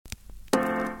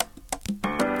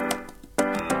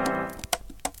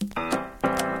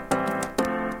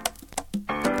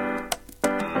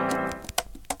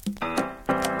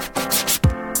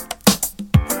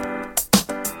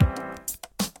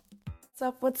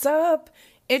up? What's up?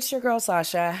 It's your girl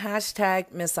Sasha,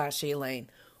 hashtag Miss Sasha Elaine.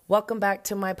 Welcome back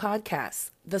to my podcast,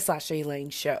 The Sasha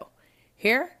Elaine Show.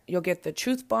 Here, you'll get the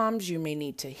truth bombs you may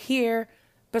need to hear.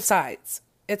 Besides,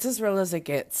 it's as real as it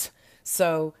gets.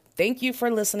 So, thank you for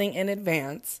listening in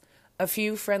advance. A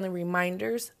few friendly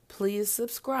reminders. Please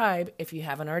subscribe if you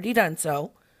haven't already done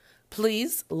so.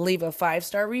 Please leave a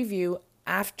 5-star review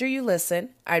after you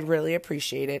listen. I'd really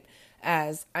appreciate it,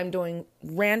 as I'm doing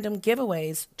random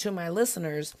giveaways to my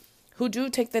listeners who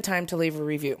do take the time to leave a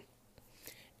review.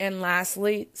 And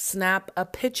lastly, snap a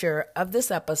picture of this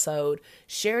episode,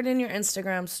 share it in your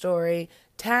Instagram story,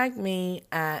 tag me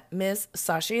at Miss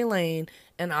Sasha Elaine,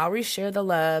 and I'll reshare the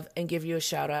love and give you a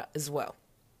shout out as well.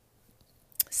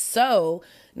 So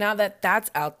now that that's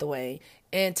out the way,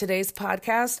 in today's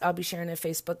podcast, I'll be sharing a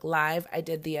Facebook Live I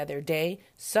did the other day.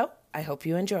 So I hope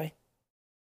you enjoy.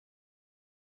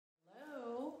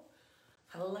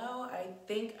 Hello, I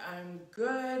think I'm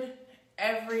good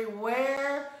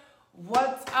everywhere.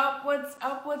 What's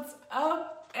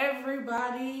up,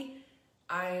 everybody?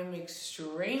 I am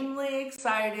extremely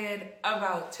excited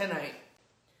about tonight.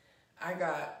 I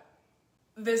got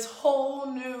this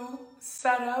whole new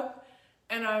setup,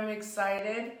 and I'm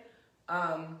excited.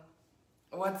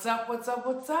 What's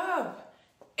up?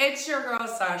 It's your girl,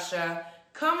 Sasha,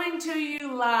 coming to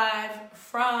you live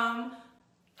from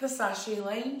The Sasha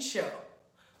Elaine Show.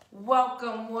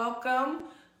 Welcome.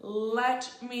 Let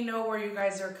me know where you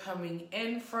guys are coming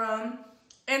in from.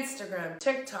 Instagram,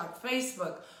 TikTok,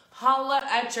 Facebook. Holla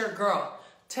at your girl.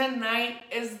 Tonight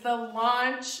is the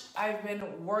launch. I've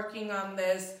been working on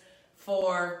this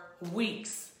for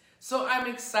weeks. So I'm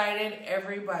excited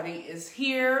everybody is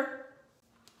here.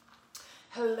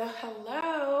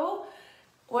 Hello.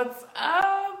 What's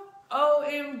up?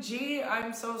 OMG,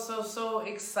 I'm so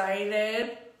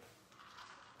excited.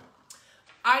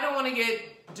 I don't want to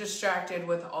get distracted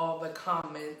with all the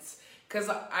comments because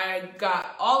I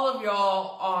got all of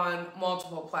y'all on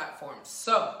multiple platforms.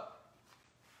 So,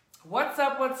 what's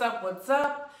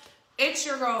up? It's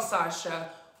your girl Sasha.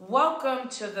 Welcome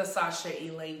to the Sasha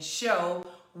Elaine Show,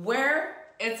 where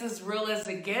it's as real as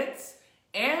it gets,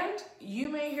 and you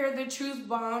may hear the truth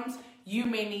bombs you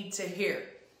may need to hear.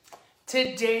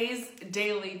 Today's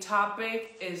daily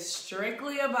topic is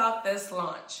strictly about this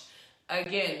launch.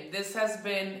 Again, this has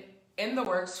been in the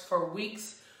works for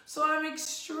weeks, so I'm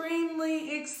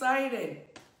extremely excited.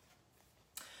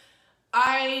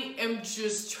 I am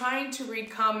just trying to read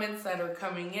comments that are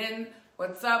coming in.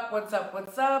 What's up?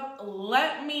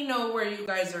 Let me know where you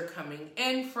guys are coming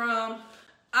in from.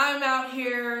 I'm out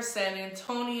here, San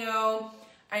Antonio.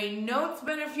 I know it's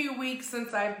been a few weeks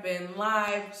since I've been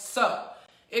live, so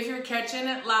if you're catching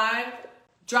it live,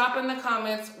 drop in the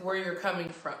comments where you're coming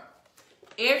from.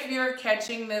 If you're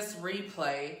catching this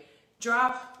replay,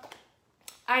 drop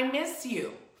 "I miss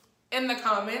you" in the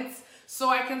comments so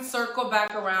I can circle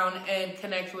back around and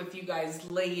connect with you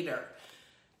guys later.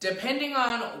 Depending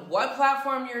on what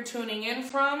platform you're tuning in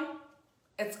from,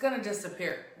 it's going to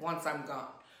disappear once I'm gone.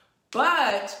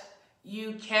 But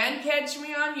you can catch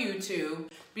me on YouTube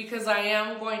because I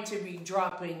am going to be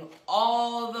dropping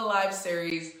all the live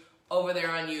series over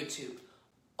there on YouTube.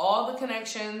 All the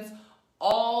connections,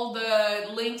 all the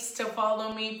links to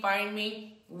follow me, find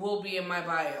me, will be in my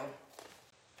bio.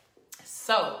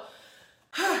 So,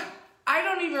 I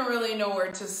don't even really know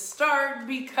where to start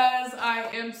because I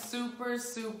am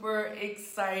super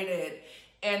excited.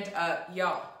 And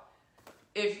y'all,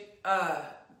 if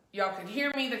y'all can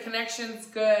hear me, the connection's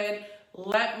good,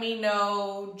 let me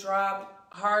know, drop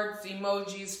hearts,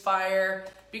 emojis, fire,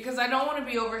 because I don't want to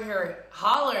be over here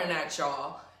hollering at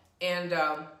y'all and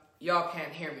y'all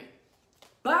can't hear me.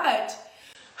 But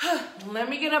let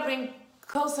me get up and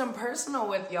close and personal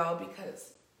with y'all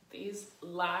because these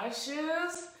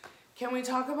lashes, can we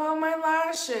talk about my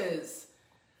lashes?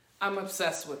 I'm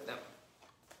obsessed with them.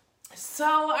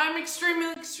 So I'm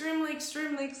extremely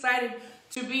excited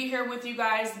to be here with you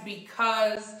guys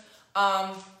because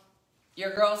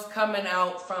your girl's coming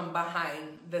out from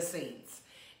behind the scenes.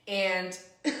 And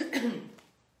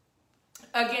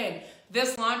again,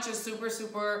 this launch is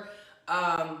super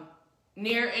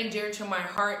near and dear to my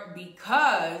heart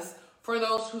because for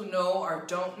those who know or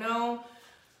don't know,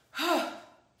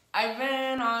 I've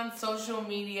been on social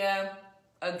media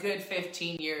a good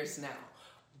 15 years now.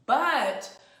 But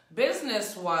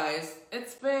business-wise,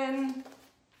 it's been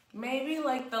maybe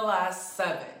like the last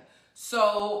 7.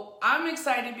 So I'm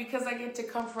excited because I get to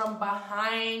come from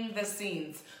behind the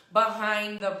scenes,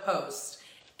 behind the post.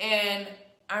 And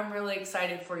I'm really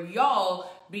excited for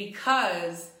y'all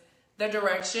because the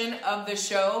direction of the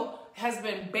show has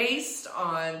been based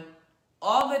on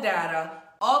all the data,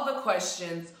 all the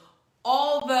questions,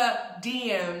 all the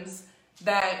DMs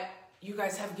that you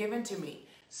guys have given to me.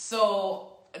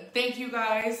 So thank you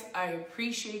guys. I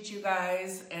appreciate you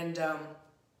guys. And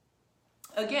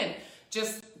again,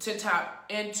 just to tap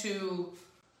into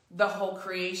the whole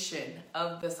creation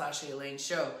of the Sasha Elaine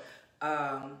show.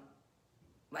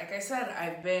 Like I said,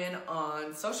 I've been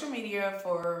on social media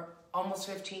for almost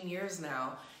 15 years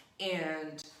now,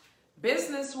 and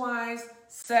business-wise,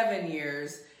 7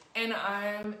 years, and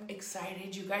I'm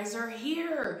excited you guys are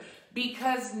here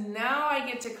because now I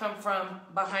get to come from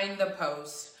behind the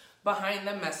posts, behind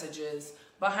the messages,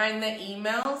 behind the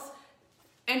emails,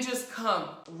 and just come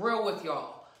real with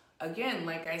y'all. Again,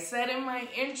 like I said in my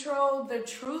intro, the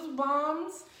truth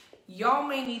bombs y'all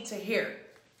may need to hear.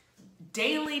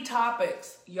 Daily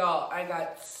topics, y'all. I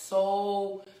got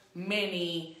so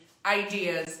many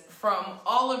ideas from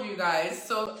all of you guys.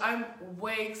 So I'm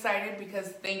way excited because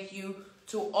thank you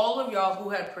to all of y'all who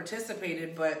had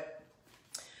participated. But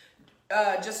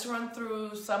just to run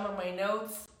through some of my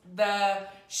notes, the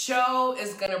show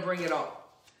is going to bring it all.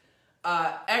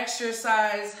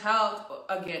 Exercise, health,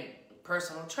 again,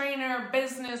 personal trainer,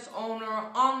 business owner,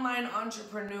 online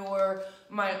entrepreneur,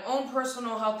 my own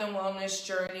personal health and wellness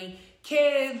journey,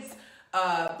 kids,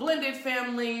 blended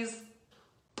families,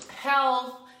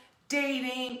 health,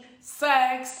 dating,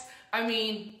 sex. I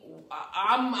mean,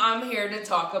 I'm here to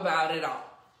talk about it all.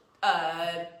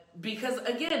 Because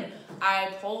again,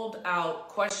 I pulled out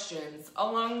questions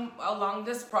along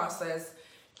this process,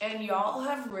 and y'all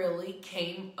have really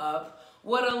came up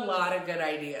with a lot of good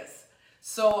ideas.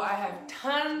 So I have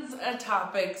tons of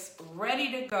topics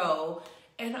ready to go,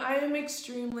 and I am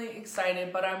extremely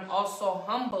excited, but I'm also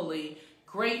humbly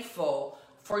grateful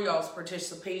for y'all's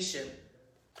participation.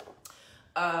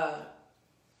 I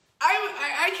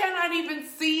cannot even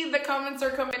see the comments are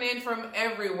coming in from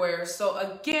everywhere. So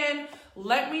again,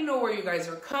 let me know where you guys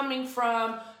are coming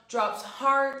from. Drops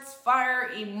hearts,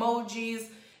 fire emojis.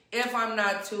 If I'm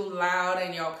not too loud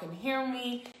and y'all can hear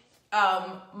me.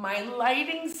 My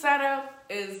lighting setup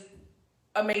is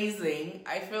amazing.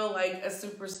 I feel like a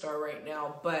superstar right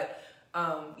now. But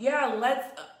yeah,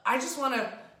 I just want to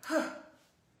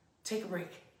take a break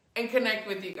and connect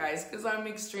with you guys because I'm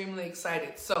extremely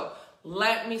excited. So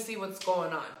let me see what's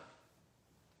going on.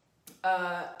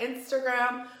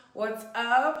 Instagram, what's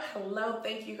up? Hello,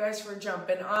 thank you guys for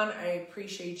jumping on. I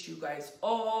appreciate you guys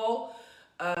all.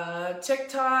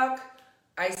 TikTok,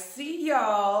 I see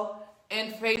y'all.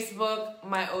 And Facebook,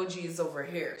 my OG's over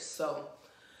here. So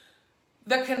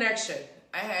the connection.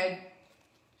 I had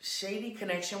shady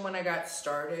connection when I got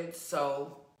started.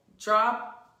 So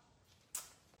drop,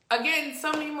 again,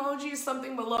 some emojis,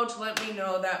 something below to let me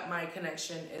know that my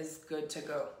connection is good to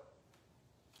go.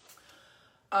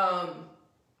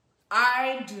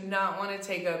 I do not want to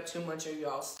take up too much of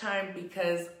y'all's time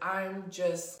because I'm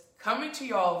just coming to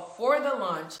y'all for the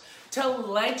launch to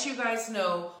let you guys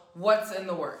know what's in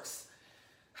the works.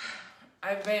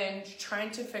 I've been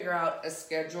trying to figure out a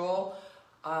schedule,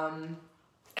 and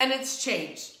it's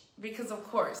changed because, of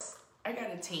course, I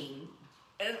got a team,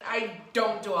 and I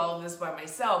don't do all of this by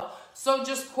myself. So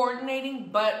just coordinating,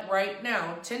 but right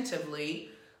now, tentatively,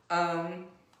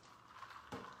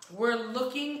 we're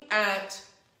looking at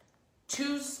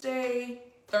Tuesday,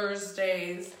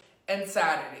 Thursdays, and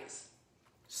Saturdays.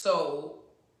 So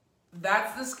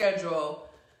that's the schedule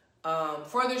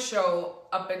for the show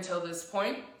up until this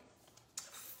point.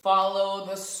 Follow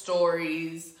the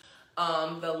stories.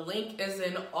 The link is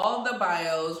in all the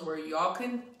bios where y'all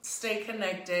can stay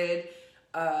connected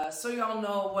so y'all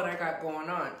know what I got going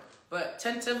on. But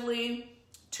tentatively,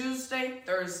 Tuesday,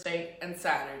 Thursday, and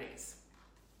Saturdays.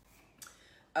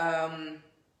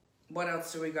 What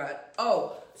else do we got?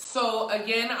 Oh, so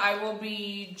again, I will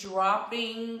be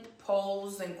dropping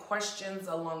polls and questions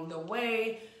along the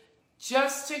way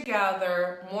just to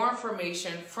gather more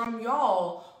information from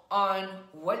y'all on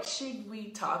what should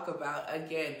we talk about.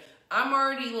 Again, I'm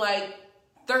already like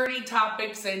 30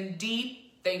 topics in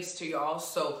deep, thanks to y'all.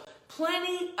 So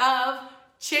plenty of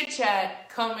chit chat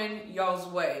coming y'all's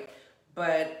way.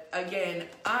 But again,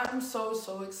 I'm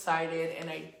so excited, and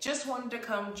I just wanted to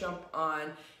come jump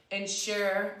on and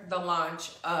share the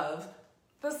launch of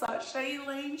the Sasha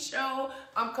Elaine show.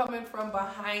 I'm coming from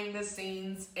behind the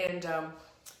scenes and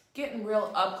getting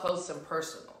real up close and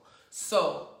personal.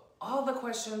 So all the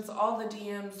questions, all the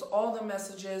DMs, all the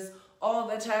messages, all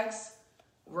the texts,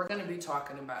 we're going to be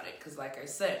talking about it. Because like I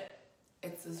said,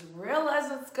 it's as real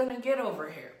as it's going to get over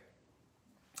here.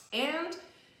 And,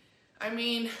 I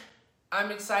mean,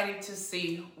 I'm excited to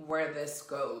see where this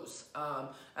goes.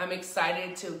 I'm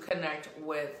excited to connect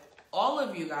with all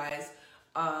of you guys.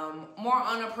 more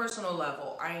on a personal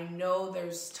level. I know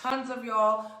there's tons of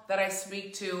y'all that I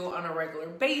speak to on a regular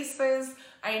basis.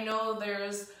 I know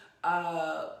there's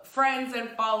friends and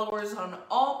followers on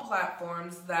all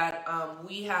platforms that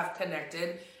we have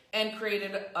connected and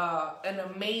created an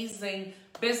amazing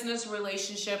business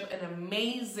relationship, an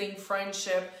amazing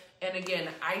friendship. And again,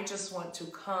 I just want to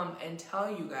come and tell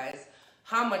you guys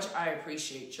how much I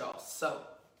appreciate y'all. So,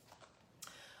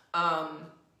 the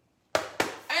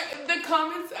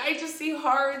comments, I just see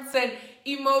hearts and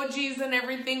emojis and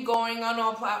everything going on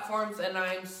all platforms, and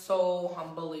I'm so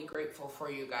humbly grateful for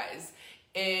you guys.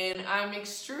 And I'm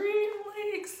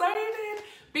extremely excited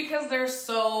because there's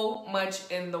so much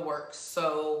in the works.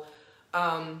 So,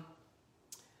 thank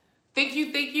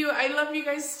you. I love you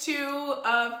guys too.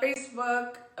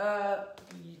 Facebook,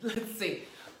 let's see.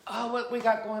 What we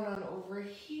got going on over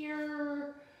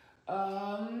here.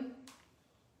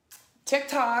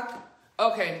 TikTok.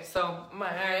 Okay, so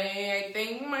I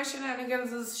think my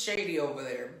shenanigans is shady over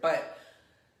there, but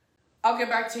I'll get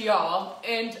back to y'all.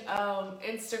 And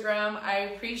Instagram,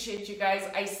 I appreciate you guys.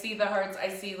 I see the hearts, I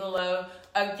see the love.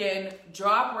 Again,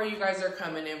 drop where you guys are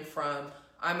coming in from.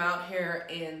 I'm out here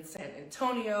in San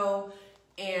Antonio,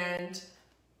 and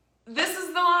this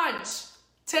is the launch.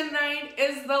 Tonight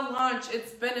is the launch.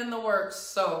 It's been in the works.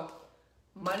 So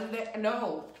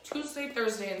Tuesday,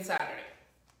 Thursday, and Saturday.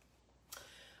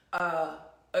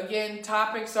 Again,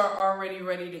 topics are already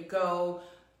ready to go.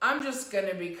 I'm just going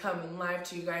to be coming live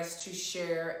to you guys to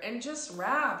share and just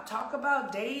talk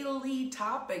about daily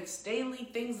topics, daily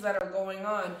things that are going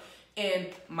on in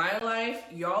my life,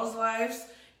 y'all's lives,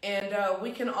 and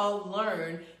we can all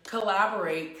learn,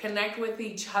 collaborate, connect with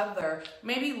each other,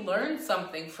 maybe learn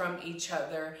something from each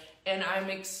other. And I'm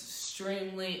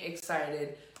extremely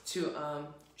excited to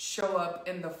show up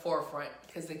in the forefront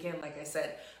because, again, like I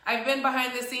said, I've been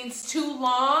behind the scenes too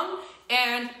long,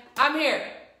 and I'm here.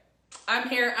 I'm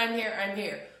here.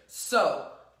 So,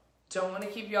 don't want to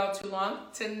keep y'all too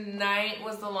long. Tonight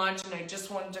was the launch, and I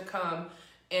just wanted to come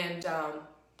and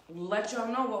let y'all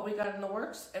know what we got in the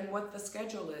works and what the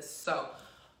schedule is. So,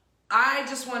 I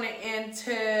just want to end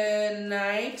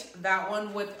tonight, that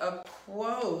one with a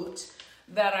quote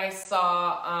that I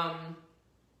saw.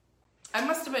 I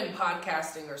must have been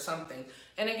podcasting or something.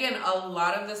 And again, a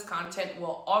lot of this content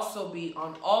will also be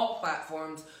on all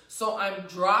platforms. So I'm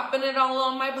dropping it all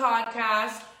on my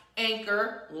podcast,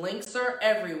 Anchor. Links are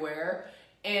everywhere.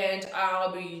 And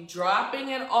I'll be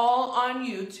dropping it all on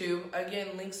YouTube.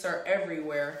 Again, links are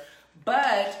everywhere.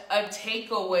 But a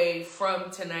takeaway from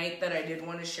tonight that I did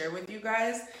want to share with you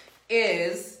guys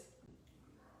is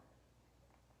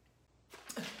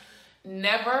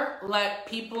never let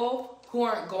people who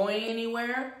aren't going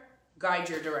anywhere guide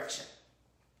your direction.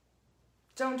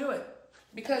 Don't do it.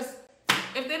 Because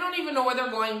if they don't even know where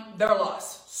they're going, they're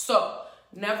lost. So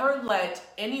never let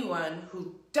anyone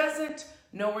who doesn't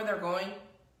know where they're going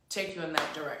take you in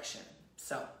that direction.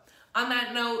 So on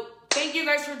that note, thank you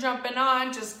guys for jumping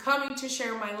on, just coming to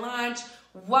share my lunch.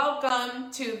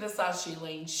 Welcome to the Sasha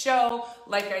Elaine Show.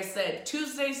 Like I said,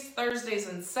 Tuesdays, Thursdays,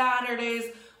 and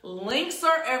Saturdays. Links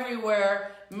are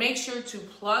everywhere. Make sure to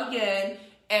plug in,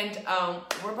 and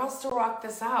we're about to rock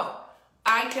this out.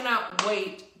 I cannot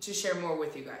wait to share more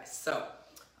with you guys. So,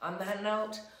 on that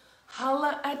note,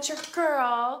 holla at your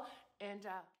girl, and